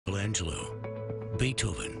Michelangelo,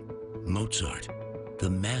 Beethoven, Mozart, the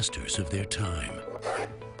masters of their time.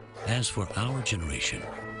 As for our generation,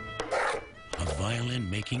 a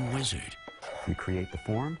violin-making wizard. You create the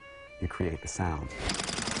form, you create the sound.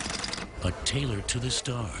 A tailor to the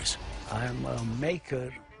stars. I am a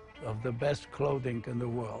maker of the best clothing in the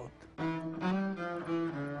world.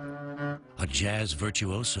 A jazz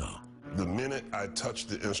virtuoso. The minute I touched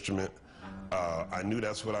the instrument, I knew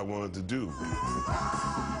that's what I wanted to do.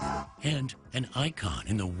 And an icon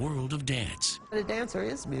in the world of dance. A dancer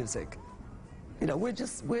is music. You know, we're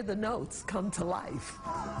the notes come to life.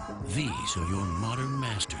 These are your modern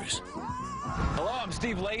masters. Hello, I'm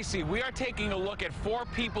Steve Lacy. We are taking a look at 4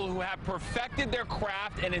 people who have perfected their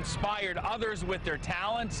craft and inspired others with their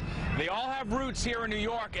talents. They all have roots here in New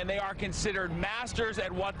York, and they are considered masters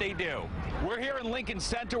at what they do. We're here in Lincoln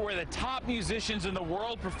Center where the top musicians in the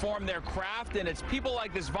world perform their craft, and it's people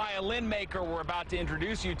like this violin maker we're about to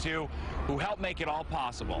introduce you to who help make it all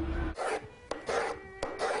possible.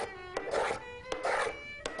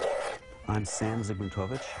 I'm Sam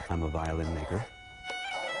Zygmuntovich. I'm a violin maker.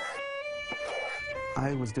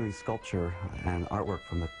 I was doing sculpture and artwork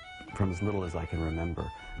from as little as I can remember.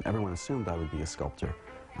 Everyone assumed I would be a sculptor.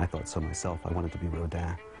 I thought so myself. I wanted to be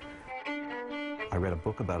Rodin. I read a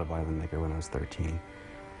book about a violin maker when I was 13,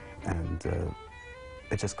 and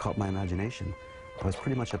it just caught my imagination. I was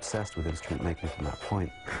pretty much obsessed with instrument making from that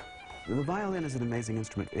point. The violin is an amazing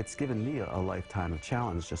instrument. It's given me a lifetime of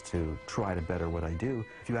challenge just to try to better what I do.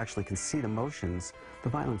 If you actually can see the motions, the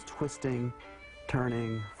violin's twisting,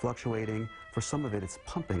 turning, fluctuating. For some of it, it's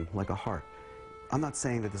pumping like a heart. I'm not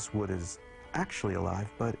saying that this wood is actually alive,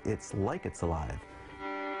 but it's like it's alive.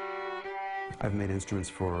 I've made instruments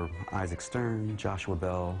for Isaac Stern, Joshua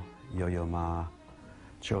Bell, Yo-Yo Ma,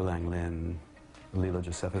 Zhou Langlin, Lila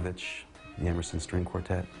Josefovich, the Emerson String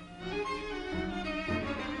Quartet.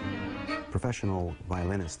 Professional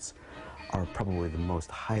violinists are probably the most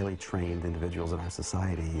highly trained individuals in our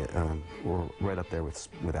society. We're right up there with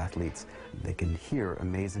athletes. They can hear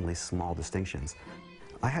amazingly small distinctions.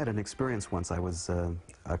 I had an experience once. A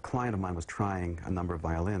client of mine was trying a number of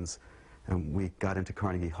violins, and we got into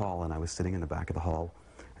Carnegie Hall, and I was sitting in the back of the hall,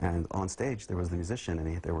 and on stage there was the musician,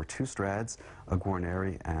 and there were 2 Strads, a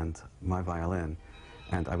Guarneri, and my violin.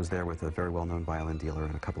 And I was there with a very well-known violin dealer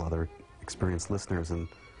and a couple other experienced listeners, and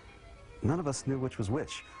none of us knew which was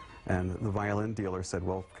which. And the violin dealer said,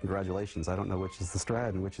 well, congratulations, I don't know which is the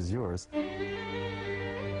Strad and which is yours.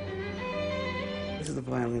 This is the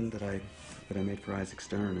violin that I made for Isaac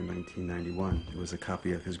Stern in 1991. It was a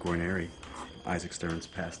copy of his Guarneri. Isaac Stern's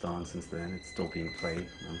passed on since then. It's still being played.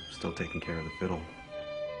 I'm still taking care of the fiddle.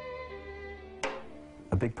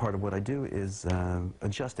 A big part of what I do is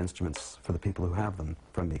adjust instruments for the people who have them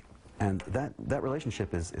from me. And that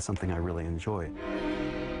relationship is something I really enjoy.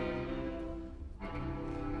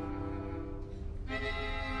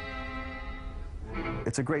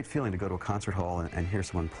 It's a great feeling to go to a concert hall and hear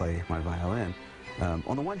someone play my violin.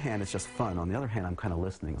 On the one hand, it's just fun. On the other hand, I'm kind of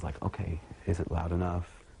listening. It's like, okay, is it loud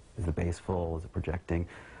enough? Is the bass full? Is it projecting?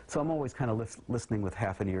 So I'm always kind of listening with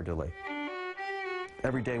half an ear delay.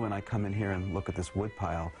 Every day when I come in here and look at this wood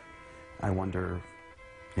pile, I wonder,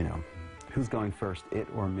 you know, who's going first, it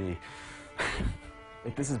or me?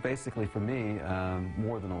 This is basically, for me,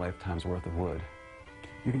 more than a lifetime's worth of wood.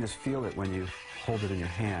 You can just feel it when you hold it in your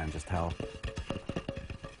hand, just how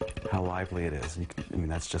lively it is. I mean,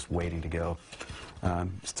 that's just waiting to go.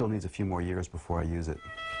 Still needs a few more years before I use it.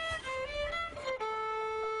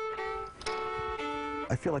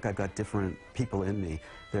 I feel like I've got different people in me.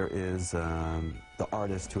 There is the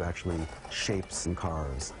artist who actually shapes and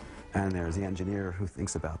carves, and there's the engineer who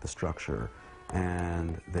thinks about the structure,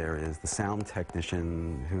 and there is the sound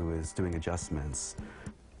technician who is doing adjustments.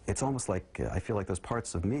 It's almost like I feel like those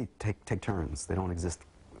parts of me take turns. They don't exist.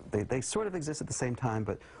 They sort of exist at the same time,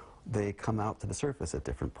 but they come out to the surface at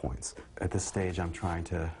different points. At this stage, I'm trying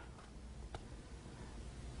to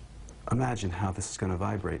imagine how this is going to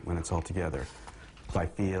vibrate when it's all together. By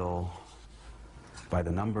feel, by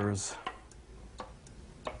the numbers,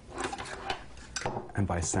 and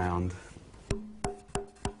by sound.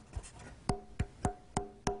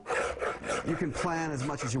 You can plan as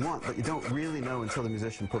much as you want, but you don't really know until the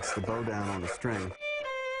musician puts the bow down on the string.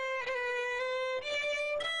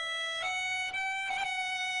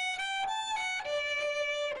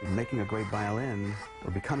 Making a great violin,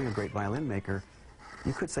 or becoming a great violin maker,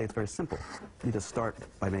 you could say it's very simple. You just start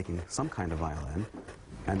by making some kind of violin,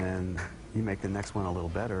 and then you make the next one a little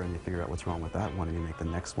better, and you figure out what's wrong with that one, and you make the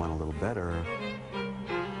next one a little better.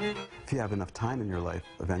 If you have enough time in your life,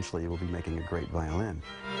 eventually you will be making a great violin.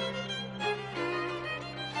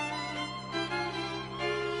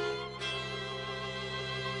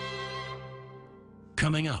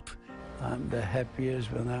 Coming up, I'm the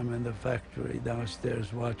happiest when I'm in the factory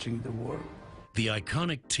downstairs watching the world. the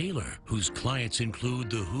iconic tailor whose clients include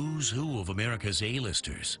the who's who of America's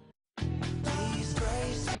A-listers.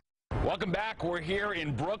 Welcome back. We're here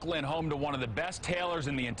in Brooklyn, home to one of the best tailors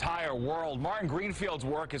in the entire world. Martin Greenfield's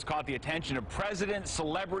work has caught the attention of presidents,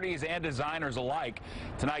 celebrities, and designers alike.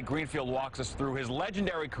 Tonight, Greenfield walks us through his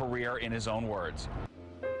legendary career in his own words.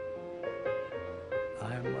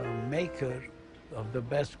 I'm a maker of the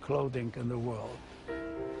best clothing in the world.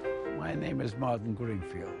 My name is Martin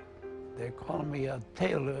Greenfield. They call me a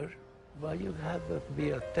tailor, but you have to be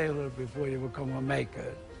a tailor before you become a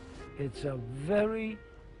maker. It's a very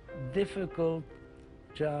difficult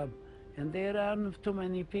job, and there aren't too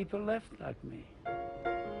many people left like me.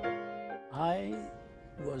 I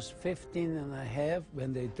was 15 and a half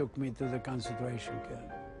when they took me to the concentration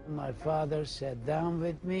camp. My father sat down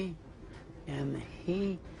with me, and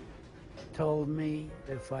he told me,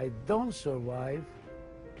 if I don't survive,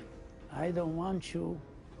 I don't want you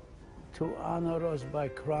to honor us by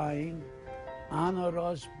crying, honor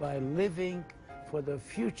us by living for the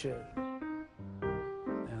future.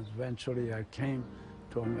 And eventually I came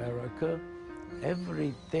to America.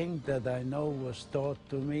 Everything that I know was taught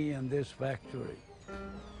to me in this factory.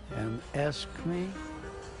 And ask me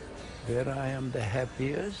where I am the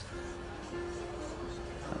happiest.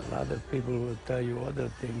 A lot of people will tell you other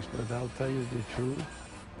things, but I'll tell you the truth.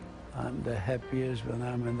 I'm the happiest when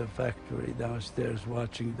I'm in the factory downstairs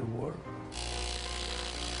watching the world.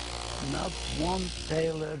 Not one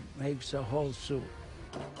tailor makes a whole suit.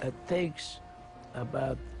 It takes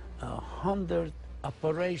about 100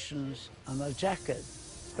 operations on a jacket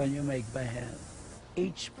when you make by hand.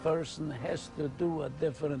 Each person has to do a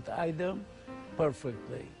different item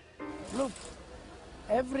perfectly. Look,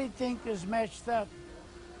 everything is matched up.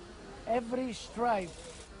 Every stripe,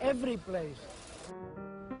 every place.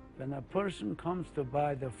 When a person comes to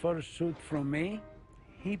buy the first suit from me,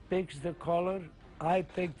 he picks the color, I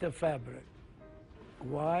pick the fabric.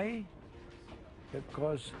 Why?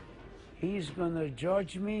 Because he's going to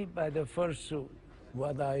judge me by the first suit.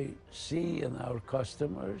 What I see in our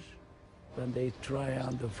customers, when they try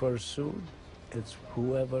on the first suit, it's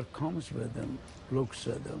whoever comes with them looks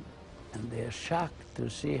at them, and they're shocked to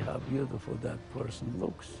see how beautiful that person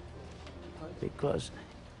looks. Because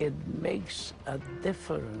it makes a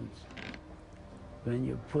difference when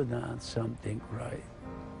you put on something right.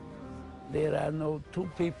 There are no two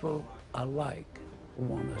people alike.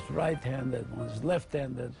 One is right-handed, one is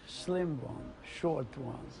left-handed, slim one, short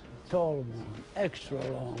one, tall one, extra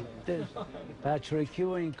long. This Patrick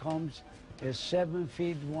Ewing comes is 7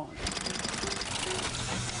 feet 1.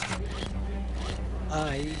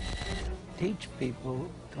 I teach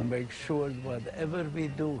people to make sure whatever we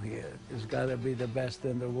do here has got to be the best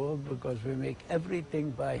in the world, because we make everything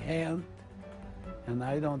by hand, and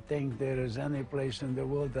I don't think there is any place in the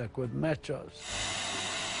world that could match us.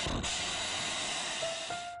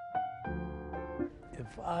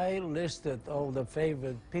 If I listed all the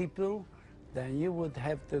favorite people, then you would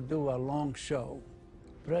have to do a long show.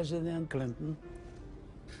 President Clinton,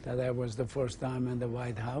 that I was the first time in the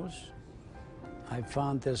White House, I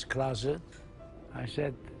found his closet. I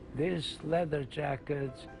said, this leather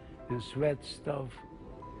jackets and sweat stuff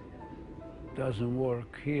doesn't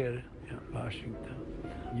work here in Washington.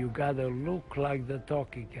 You gotta look like the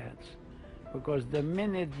talking cats, because the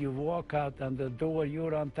minute you walk out on the door,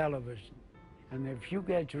 you're on television. And if you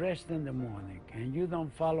get dressed in the morning and you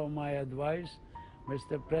don't follow my advice,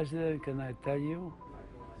 Mr. President, can I tell you,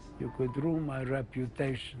 you could ruin my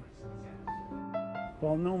reputation.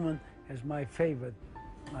 Paul Newman is my favorite.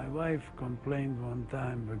 My wife complained one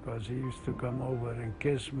time because he used to come over and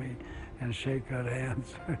kiss me and shake her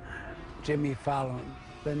hands. Jimmy Fallon.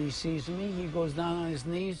 When he sees me, he goes down on his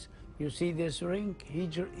knees. You see this ring? He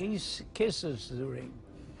kisses the ring.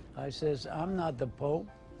 I says, I'm not the Pope.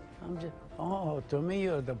 I'm just, oh, to me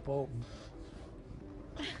you're the Pope.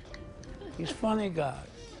 He's a funny guy.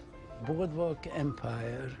 Boardwalk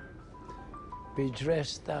Empire, we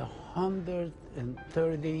dressed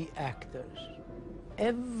 130 actors.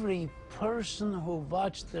 Every person who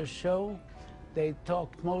watched the show, they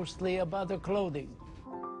talked mostly about the clothing.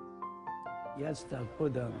 Yes, they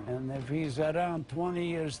put on. And if he's around 20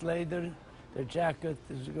 years later, the jacket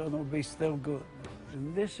is going to be still good.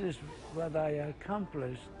 And this is what I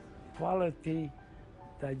accomplished, quality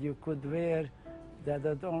that you could wear, that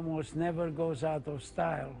it almost never goes out of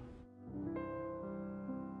style.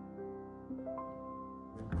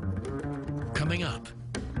 Coming up,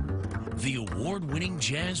 the award-winning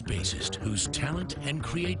jazz bassist whose talent and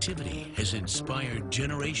creativity has inspired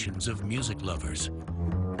generations of music lovers.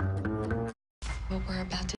 What we're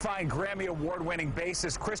about to find Grammy Award-winning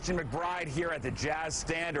bassist Christian McBride here at the Jazz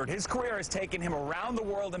Standard. His career has taken him around the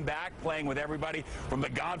world and back, playing with everybody from the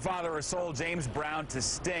Godfather of Soul, James Brown, to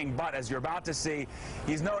Sting. But as you're about to see,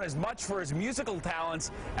 he's known as much for his musical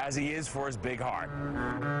talents as he is for his big heart.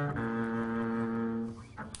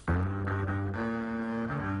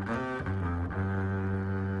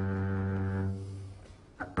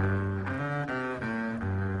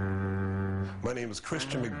 My name is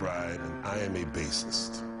Christian McBride, and I am a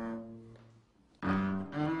bassist.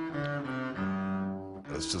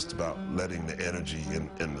 It's just about letting the energy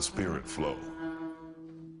and the spirit flow.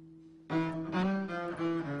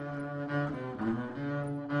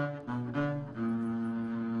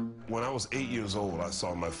 When I was 8 years old, I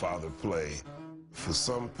saw my father play. For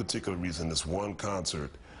some particular reason, this one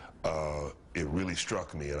concert, it really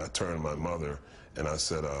struck me, and I turned to my mother and I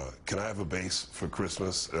said, can I have a bass for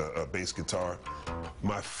Christmas, a bass guitar?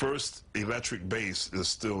 My first electric bass is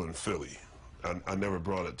still in Philly. I never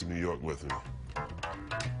brought it to New York with me.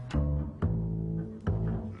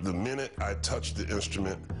 The minute I touched the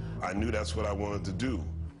instrument, I knew that's what I wanted to do.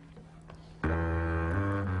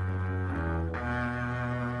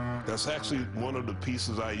 That's actually one of the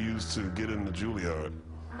pieces I used to get into Juilliard.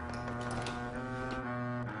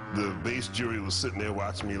 The bass jury was sitting there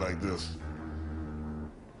watching me like this.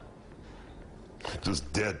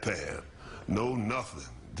 Just deadpan. No nothing.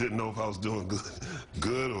 Didn't know if I was doing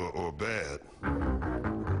good or bad.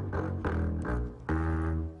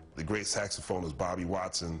 The great saxophonist Bobby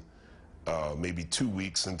Watson, maybe 2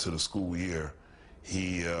 weeks into the school year,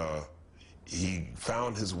 he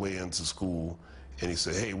found his way into school, and he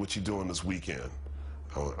said, "Hey, what you doing this weekend?"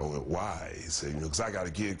 I went, "Why?" He said, "Because I got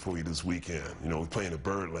a gig for you this weekend. We're playing at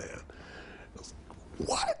Birdland." I was,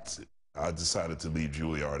 "What?" I decided to leave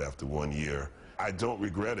Juilliard after 1 year. I don't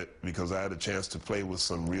regret it, because I had a chance to play with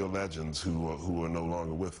some real legends who are no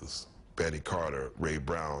longer with us. Betty Carter, Ray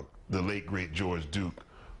Brown, the late, great George Duke,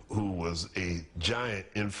 who was a giant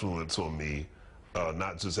influence on me,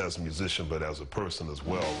 not just as a musician, but as a person as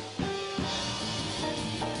well.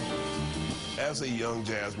 As a young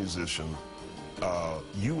jazz musician,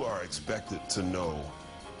 you are expected to know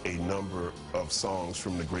a number of songs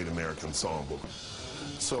from the Great American Songbook.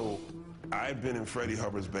 So I've been in Freddie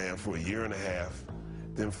Hubbard's band for 1.5 years.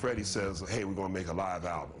 Then Freddie says, "Hey, we're going to make a live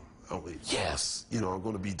album." I'm like, "Yes, I'm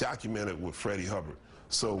going to be documented with Freddie Hubbard."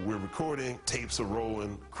 So we're recording, tapes are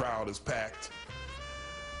rolling, crowd is packed.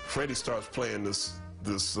 Freddie starts playing this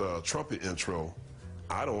trumpet intro.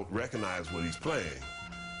 I don't recognize what he's playing.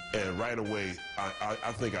 And right away,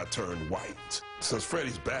 I think I turned white. Since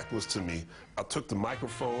Freddie's back was to me, I took the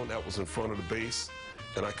microphone that was in front of the bass,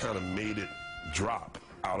 and I kind of made it drop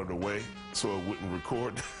out of the way so it wouldn't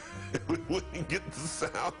record. We wouldn't get the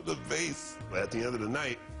sound of the bass. At the end of the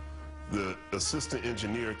night, the assistant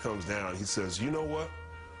engineer comes down. He says, "You know what?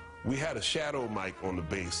 We had a shadow mic on the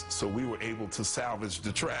bass, so we were able to salvage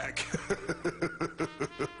the track."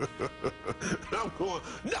 And I'm going,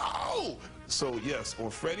 "No!" So yes,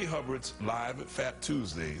 on Freddie Hubbard's Live at Fat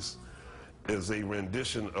Tuesdays is a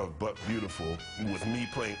rendition of "But Beautiful" with me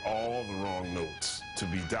playing all the wrong notes, to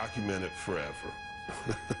be documented forever.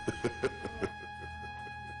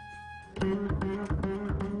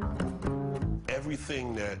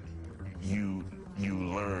 Everything that you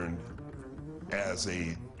learned as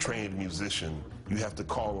a trained musician, you have to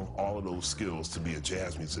call on all of those skills to be a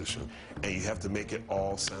jazz musician. And you have to make it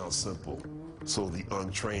all sound simple so the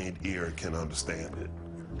untrained ear can understand it.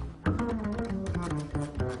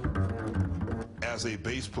 As a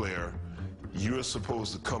bass player, you're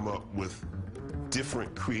supposed to come up with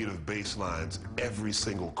different creative bass lines every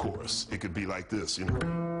single chorus. It could be like this,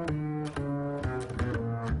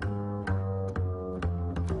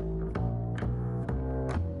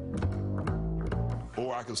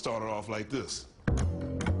 Or I can start it off like this.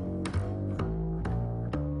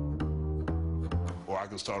 Or I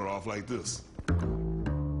can start it off like this.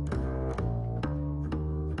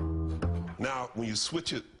 Now, when you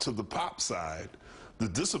switch it to the pop side, the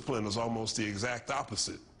discipline is almost the exact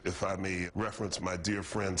opposite. If I may reference my dear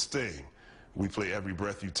friend Sting, we play "Every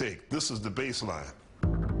Breath You Take." This is the bass line.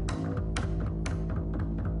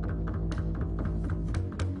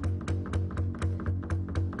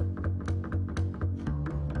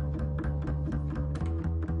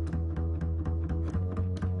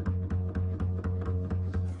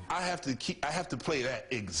 I have to play that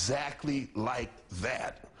exactly like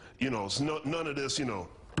that. It's none of this, I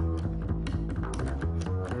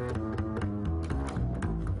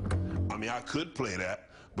mean, I could play that,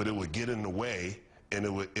 but it would get in the way, and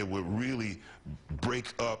it would really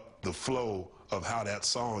break up the flow of how that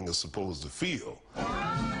song is supposed to feel.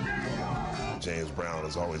 James Brown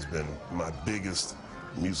has always been my biggest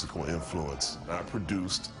musical influence. I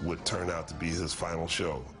produced what turned out to be his final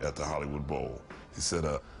show at the Hollywood Bowl. He said,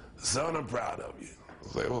 son, I'm proud of you. I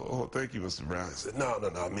was like, oh, thank you, Mr. Brown. He said, no,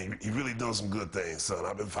 I mean, you really doing some good things, son.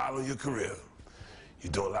 I've been following your career.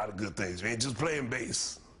 You're doing a lot of good things. You ain't just playing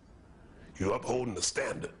bass. You're upholding the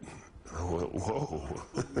standard. I went, whoa.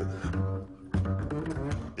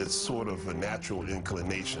 It's sort of a natural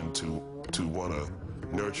inclination to want to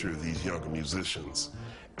nurture these younger musicians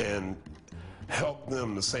and help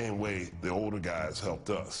them the same way the older guys helped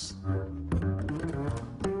us.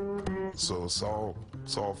 So it's all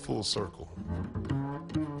full circle.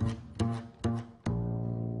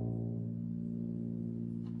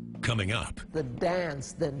 Coming up, The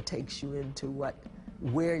dance then takes you into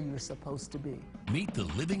where you're supposed to be. meet the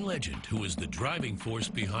living legend who is the driving force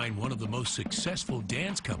behind one of the most successful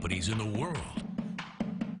dance companies in the world.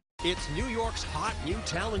 It's New York's hot new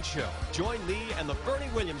talent show. Join me and the Bernie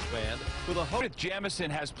Williams Band with a host.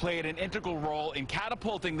 Jamison has played an integral role in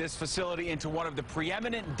catapulting this facility into one of the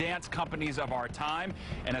preeminent dance companies of our time.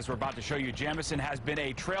 And as we're about to show you, Jamison has been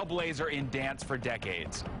a trailblazer in dance for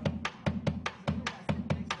decades.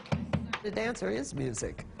 The dancer is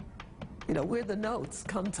music. You know, where the notes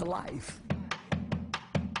come to life.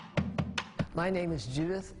 My name is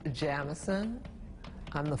Judith Jamison.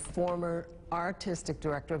 I'm the former artistic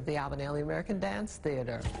director of the Alvin Ailey American Dance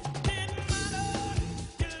Theater.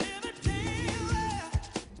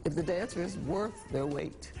 If the dancer is worth their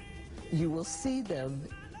weight, you will see them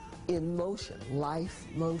in motion, life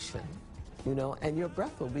motion, you know, and your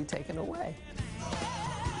breath will be taken away.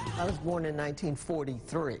 I was born in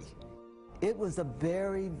 1943. It was a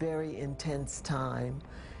very, very intense time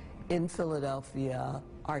in Philadelphia,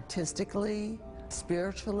 artistically,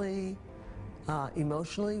 spiritually,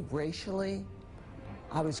 emotionally, racially.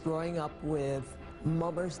 I was growing up with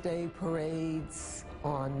Mother's Day parades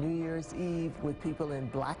on New Year's Eve with people in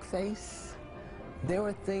blackface. There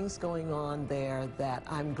were things going on there that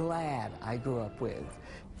I'm glad I grew up with.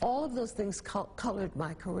 All of those things colored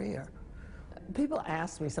my career. People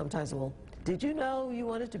ask me sometimes, well, did you know you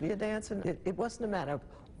wanted to be a dancer? It wasn't a matter of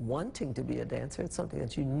wanting to be a dancer. It's something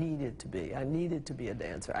that you needed to be. I needed to be a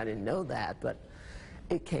dancer. I didn't know that, but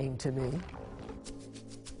it came to me.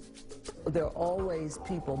 There are always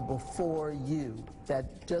people before you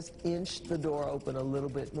that just inched the door open a little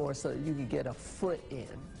bit more so that you could get a foot in.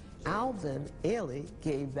 Alvin Ailey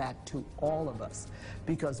gave that to all of us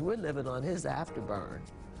because we're living on his afterburn.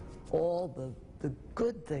 All the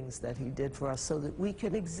good things that he did for us so that we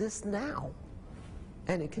can exist now.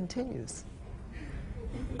 And it continues.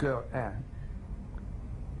 Girl, Ann.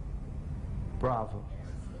 Bravo.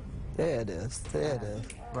 There it is. There it is.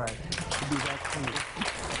 Right. To be that cute.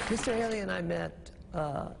 Mr. Ailey and I met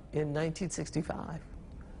in 1965.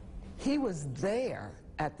 He was there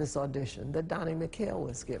at this audition that Donnie McHale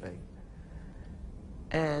was giving.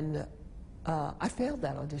 And I failed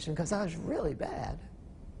that audition because I was really bad.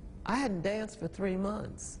 I hadn't danced for 3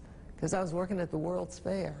 months because I was working at the World's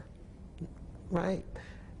Fair, right?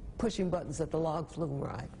 Pushing buttons at the log flume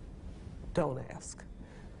ride. Don't ask.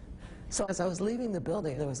 So as I was leaving the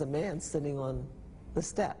building, there was a man sitting on the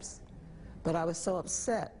steps. But I was so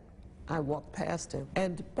upset, I walked past him.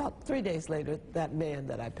 And about 3 days later, that man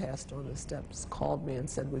that I passed on the steps called me and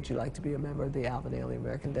said, would you like to be a member of the Alvin Ailey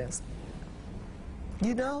American Dance?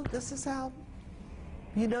 You know, this is how,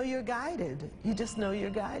 you know you're guided. You just know you're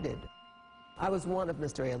guided. I was one of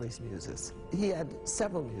Mr. Ailey's muses. He had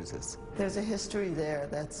several muses. There's a history there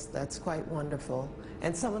that's quite wonderful.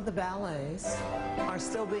 And some of the ballets are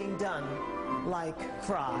still being done, like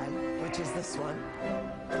Cry, which is this one.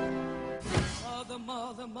 Mother,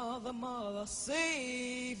 mother, mother, mother,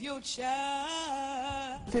 save your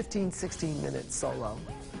child. 15, 16-minute solo.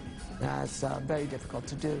 That's very difficult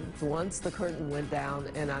to do. Once the curtain went down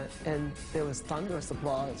and there was thunderous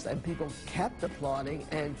applause and people kept applauding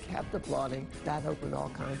and kept applauding, that opened all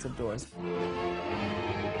kinds of doors.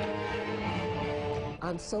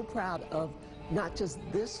 I'm so proud of not just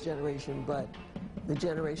this generation, but the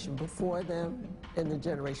generation before them and the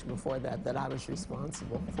generation before that I was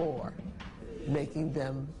responsible for, making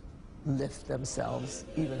them lift themselves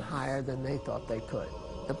even higher than they thought they could.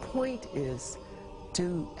 The point is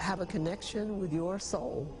to have a connection with your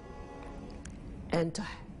soul and to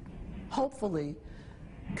hopefully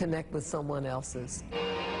connect with someone else's.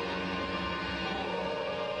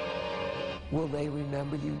 Will they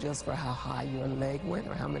remember you just for how high your leg went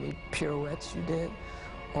or how many pirouettes you did?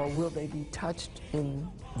 Or will they be touched in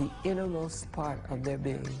the innermost part of their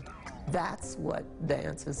being? That's what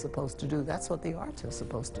dance is supposed to do. That's what the arts are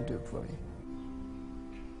supposed to do for you.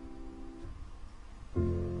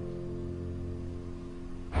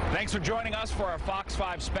 Thanks for joining us for our Fox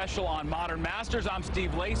 5 special on Modern Masters. I'm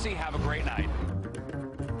Steve Lacy. Have a great night.